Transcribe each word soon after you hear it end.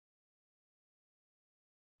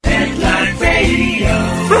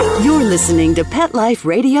You're listening to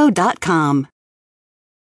PetLifeRadio.com.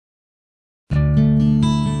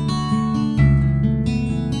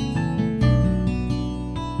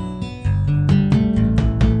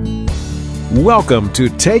 Welcome to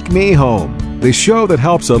Take Me Home, the show that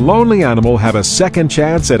helps a lonely animal have a second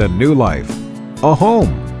chance at a new life. A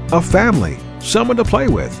home, a family, someone to play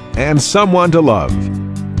with, and someone to love.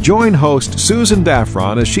 Join host Susan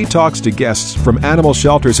Daffron as she talks to guests from animal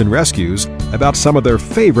shelters and rescues about some of their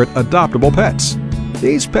favorite adoptable pets.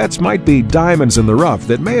 These pets might be diamonds in the rough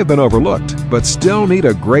that may have been overlooked, but still need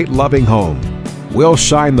a great loving home. We'll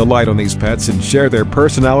shine the light on these pets and share their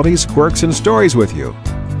personalities, quirks, and stories with you.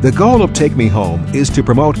 The goal of Take Me Home is to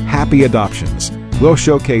promote happy adoptions. We'll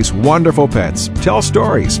showcase wonderful pets, tell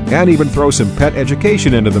stories, and even throw some pet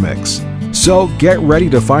education into the mix. So get ready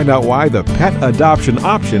to find out why the pet adoption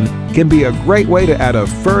option can be a great way to add a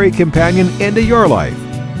furry companion into your life.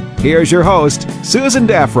 Here's your host, Susan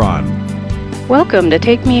Daffron. Welcome to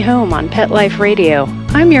Take Me Home on Pet Life Radio.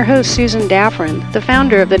 I'm your host, Susan Daffron, the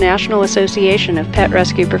founder of the National Association of Pet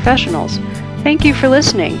Rescue Professionals. Thank you for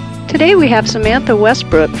listening. Today we have Samantha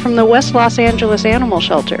Westbrook from the West Los Angeles Animal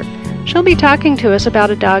Shelter. She'll be talking to us about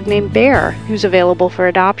a dog named Bear who's available for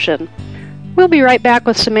adoption. We'll be right back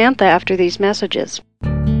with Samantha after these messages.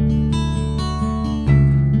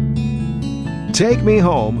 Take Me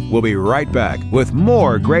Home will be right back with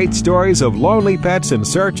more great stories of lonely pets in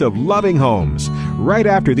search of loving homes right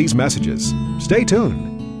after these messages. Stay tuned.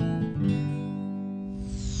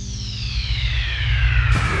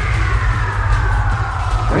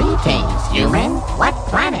 Greetings, human. What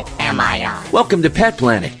planet am I on? Welcome to Pet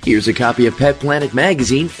Planet. Here's a copy of Pet Planet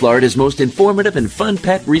magazine, Florida's most informative and fun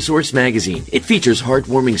pet resource magazine. It features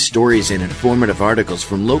heartwarming stories and informative articles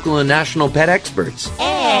from local and national pet experts.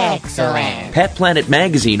 Excellent. Pet Planet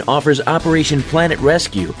magazine offers Operation Planet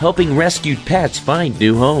Rescue, helping rescued pets find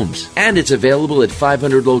new homes. And it's available at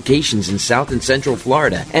 500 locations in South and Central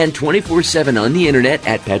Florida and 24/7 on the internet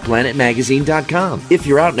at PetPlanetMagazine.com. If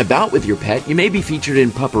you're out and about with your pet, you may be featured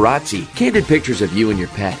in Paparazzi, candid pictures of you and your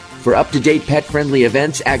pet. For up-to-date pet-friendly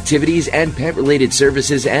events, activities, and pet-related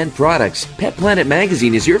services and products, Pet Planet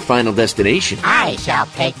Magazine is your final destination. I shall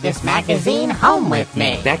take this magazine home with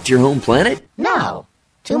me. Back to your home planet? No,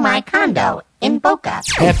 to my condo in Boca.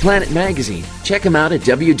 Pet Planet Magazine. Check them out at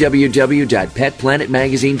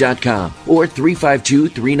www.petplanetmagazine.com or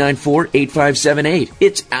 352-394-8578.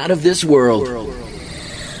 It's out of this world.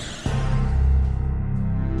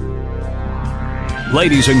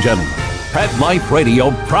 Ladies and gentlemen, Pet Life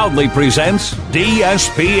Radio proudly presents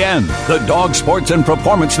DSPN, the Dog Sports and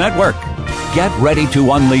Performance Network. Get ready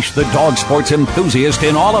to unleash the dog sports enthusiast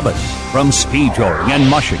in all of us. From speed joring and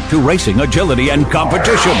mushing to racing, agility, and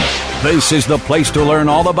competition. This is the place to learn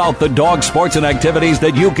all about the dog sports and activities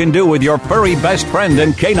that you can do with your furry best friend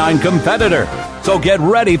and canine competitor. So get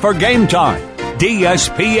ready for game time.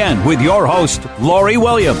 DSPN with your host, Lori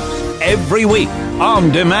Williams. Every week,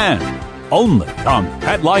 on demand. Only on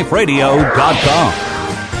PetLifeRadio.com.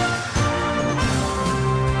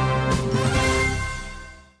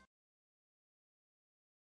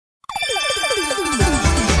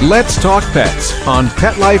 Let's Talk Pets on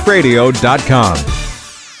PetLifeRadio.com.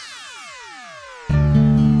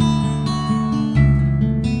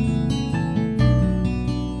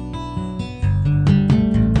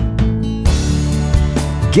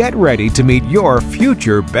 Get ready to meet your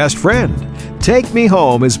future best friend. Take Me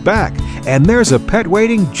Home is back, and there's a pet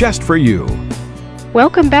waiting just for you.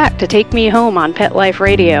 Welcome back to Take Me Home on Pet Life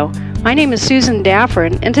Radio. My name is Susan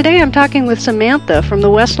Daffron, and today I'm talking with Samantha from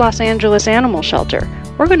the West Los Angeles Animal Shelter.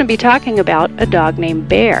 We're going to be talking about a dog named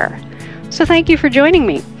Bear. So thank you for joining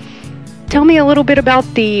me. Tell me a little bit about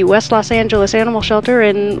the West Los Angeles Animal Shelter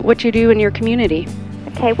and what you do in your community.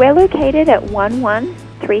 Okay, we're located at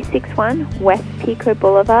 11361 West Pico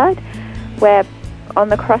Boulevard. We're on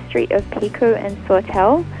the cross street of Pico and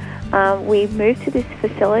Sawtelle. We moved to this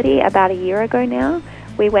facility about a year ago now.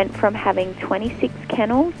 We went from having 26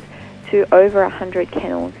 kennels to over 100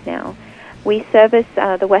 kennels now. We service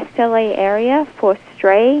the West LA area for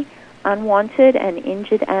stray, unwanted, and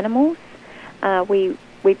injured animals. We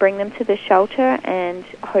bring them to the shelter and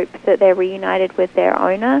hope that they're reunited with their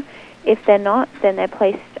owner. If they're not, then they're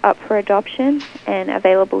placed up for adoption and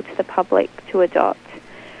available to the public to adopt.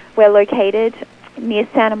 We're located near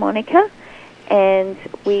Santa Monica, and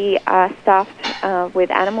we are staffed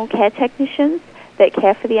with animal care technicians that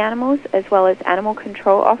care for the animals, as well as animal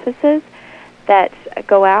control officers that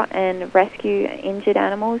go out and rescue injured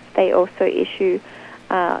animals. They also issue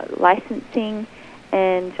licensing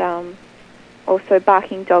and also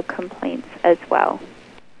barking dog complaints as well.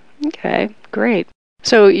 Okay, great.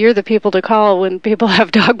 So you're the people to call when people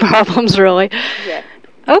have dog problems, really? Yes.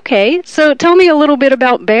 Okay, so tell me a little bit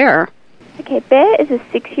about Bear. Okay, Bear is a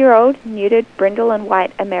 6-year-old neutered brindle and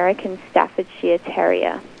white American Staffordshire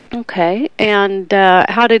Terrier. Okay, and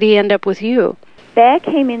how did he end up with you? Bear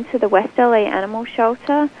came into the West LA Animal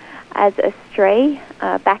Shelter as a stray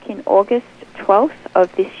back in August 12th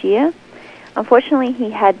of this year. Unfortunately,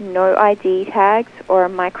 he had no ID tags or a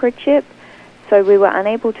microchip, so we were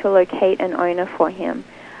unable to locate an owner for him.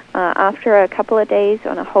 After a couple of days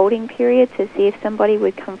on a holding period to see if somebody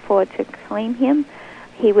would come forward to claim him,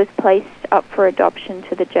 he was placed up for adoption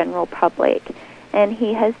to the general public, and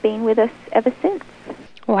he has been with us ever since.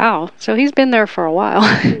 Wow, so he's been there for a while.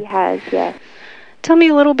 He has, yes. Tell me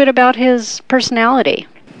a little bit about his personality.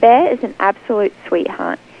 Bear is an absolute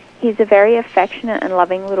sweetheart. He's a very affectionate and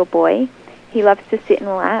loving little boy. He loves to sit in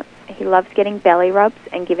laps. He loves getting belly rubs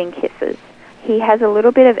and giving kisses. He has a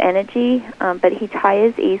little bit of energy, but he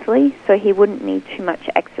tires easily, so he wouldn't need too much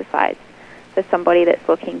exercise for somebody that's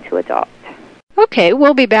looking to adopt. Okay,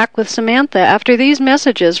 we'll be back with Samantha after these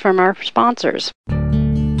messages from our sponsors.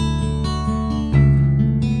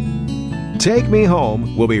 Take Me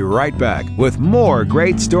Home will be right back with more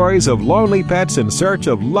great stories of lonely pets in search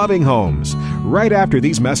of loving homes right after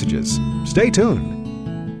these messages. Stay tuned.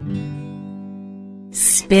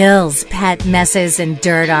 Spills, pet messes, and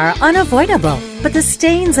dirt are unavoidable, but the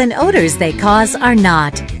stains and odors they cause are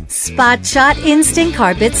not. Spot Shot Instant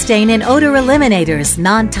Carpet Stain and Odor Eliminators,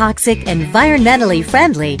 non-toxic, environmentally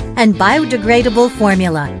friendly, and biodegradable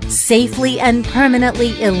formula safely and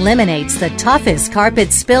permanently eliminates the toughest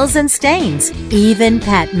carpet spills and stains, even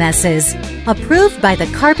pet messes. Approved by the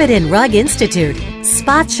Carpet and Rug Institute,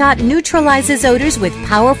 Spot Shot neutralizes odors with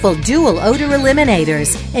powerful dual odor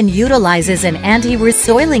eliminators and utilizes an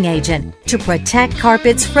anti-resoiling agent to protect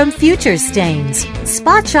carpets from future stains.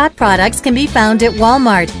 Spot Shot products can be found at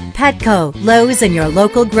Walmart, Petco, Lowe's, and your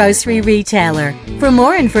local grocery retailer. For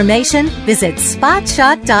more information, visit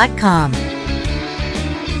spotshot.com.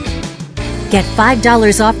 Get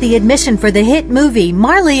 $5 off the admission for the hit movie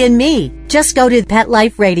Marley and Me. Just go to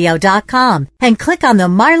PetLifeRadio.com and click on the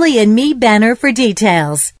Marley and Me banner for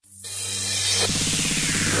details.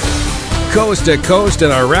 Coast to coast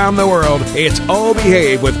and around the world, it's Oh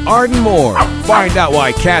Behave with Arden Moore. Find out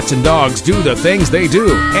why cats and dogs do the things they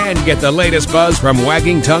do and get the latest buzz from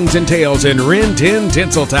wagging tongues and tails in Rin Tin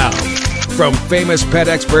Tinseltown. From famous pet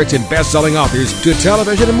experts and best-selling authors to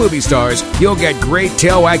television and movie stars, you'll get great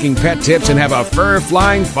tail-wagging pet tips and have a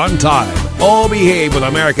fur-flying fun time. Oh Behave with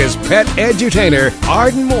America's pet edutainer,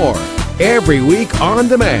 Arden Moore. Every week on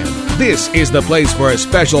demand. This is the place for a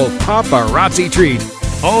special paparazzi treat.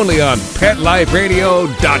 Only on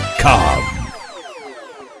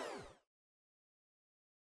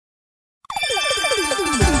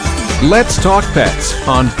PetLifeRadio.com. Let's Talk Pets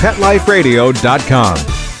on PetLifeRadio.com.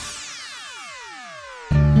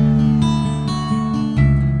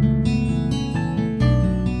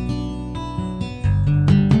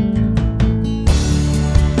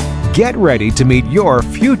 Get ready to meet your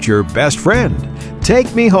future best friend.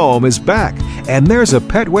 Take Me Home is back, and there's a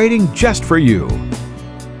pet waiting just for you.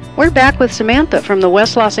 We're back with Samantha from the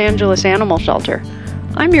West Los Angeles Animal Shelter.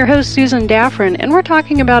 I'm your host, Susan Daffron, and we're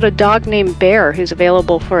talking about a dog named Bear who's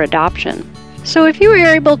available for adoption. So if you were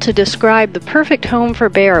able to describe the perfect home for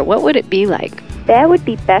Bear, what would it be like? Bear would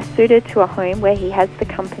be best suited to a home where he has the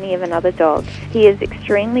company of another dog. He is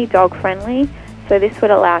extremely dog-friendly, so this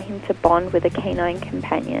would allow him to bond with a canine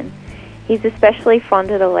companion. He's especially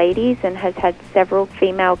fond of the ladies and has had several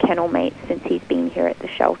female kennel mates since he's been here at the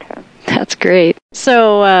shelter. That's great.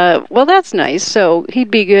 So, well, that's nice. So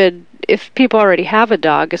he'd be good if people already have a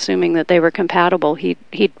dog, assuming that they were compatible. He'd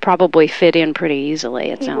probably fit in pretty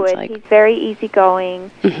easily, it sounds like. He's very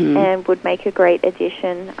easygoing and would make a great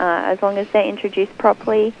addition. As long as they're introduced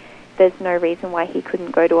properly, there's no reason why he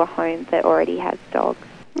couldn't go to a home that already has dogs.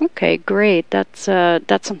 Okay, great. That's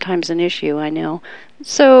sometimes an issue, I know.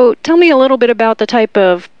 So tell me a little bit about the type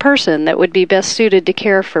of person that would be best suited to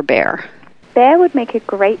care for Bear. Bear would make a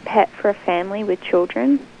great pet for a family with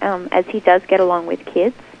children, as he does get along with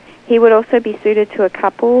kids. He would also be suited to a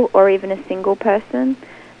couple or even a single person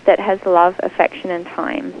that has love, affection, and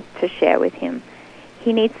time to share with him.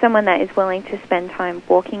 He needs someone that is willing to spend time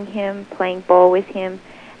walking him, playing ball with him,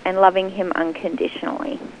 and loving him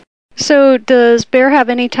unconditionally. So does Bear have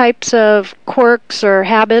any types of quirks or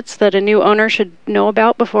habits that a new owner should know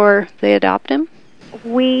about before they adopt him?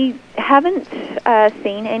 We haven't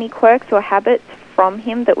seen any quirks or habits from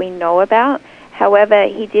him that we know about. However,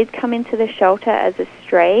 he did come into the shelter as a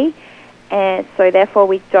stray, and so therefore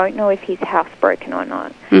we don't know if he's housebroken or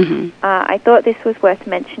not. I thought this was worth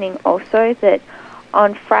mentioning also that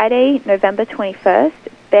On Friday, November 21st,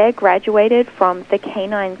 Bear graduated from the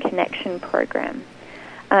Canine Connection program.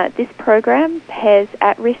 This program pairs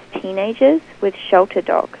at-risk teenagers with shelter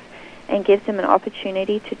dogs and gives them an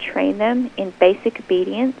opportunity to train them in basic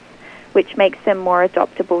obedience, which makes them more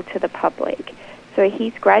adoptable to the public. So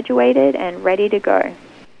he's graduated and ready to go.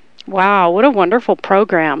 Wow, what a wonderful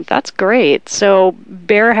program. That's great. So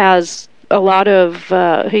Bear has a lot of,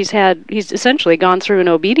 he's essentially gone through an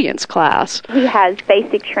obedience class. He has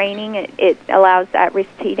basic training. It allows at-risk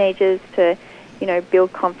teenagers to,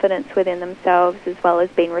 build confidence within themselves as well as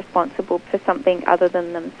being responsible for something other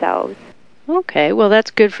than themselves. Okay, well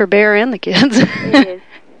that's good for Bear and the kids. It is.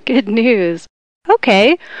 Good news.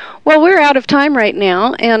 Okay, well we're out of time right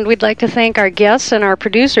now, and we'd like to thank our guests and our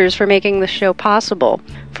producers for making this show possible.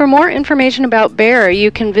 For more information about Bear, you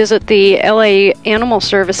can visit the LA Animal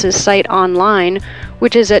Services site online,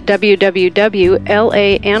 which is at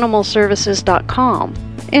www.laanimalservices.com.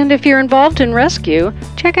 And if you're involved in rescue,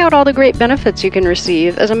 check out all the great benefits you can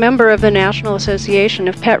receive as a member of the National Association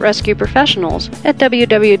of Pet Rescue Professionals at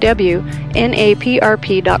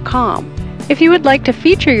www.naprp.com. If you would like to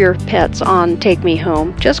feature your pets on Take Me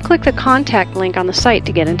Home, just click the contact link on the site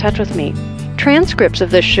to get in touch with me. Transcripts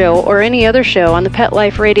of this show or any other show on the Pet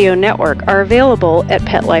Life Radio Network are available at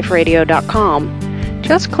PetLifeRadio.com.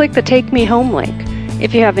 Just click the Take Me Home link.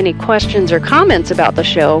 If you have any questions or comments about the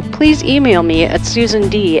show, please email me at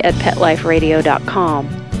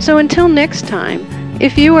susand@PetLifeRadio.com. So until next time,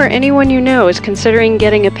 if you or anyone you know is considering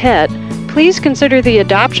getting a pet, please consider the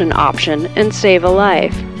adoption option and save a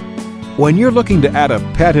life. When you're looking to add a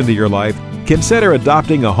pet into your life, consider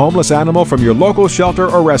adopting a homeless animal from your local shelter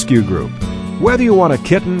or rescue group. Whether you want a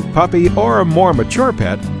kitten, puppy, or a more mature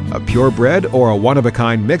pet, a purebred or a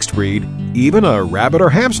one-of-a-kind mixed breed, even a rabbit or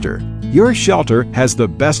hamster, your shelter has the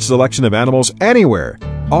best selection of animals anywhere,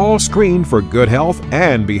 all screened for good health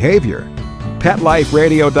and behavior.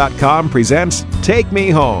 PetLifeRadio.com presents Take Me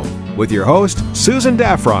Home with your host, Susan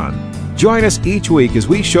Daffron. Join us each week as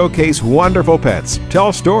we showcase wonderful pets,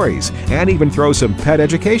 tell stories, and even throw some pet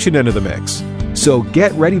education into the mix. So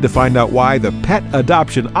get ready to find out why the pet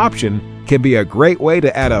adoption option can be a great way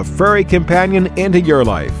to add a furry companion into your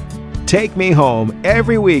life. Take Me Home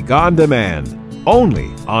every week on demand,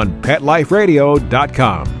 only on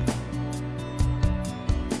PetLifeRadio.com.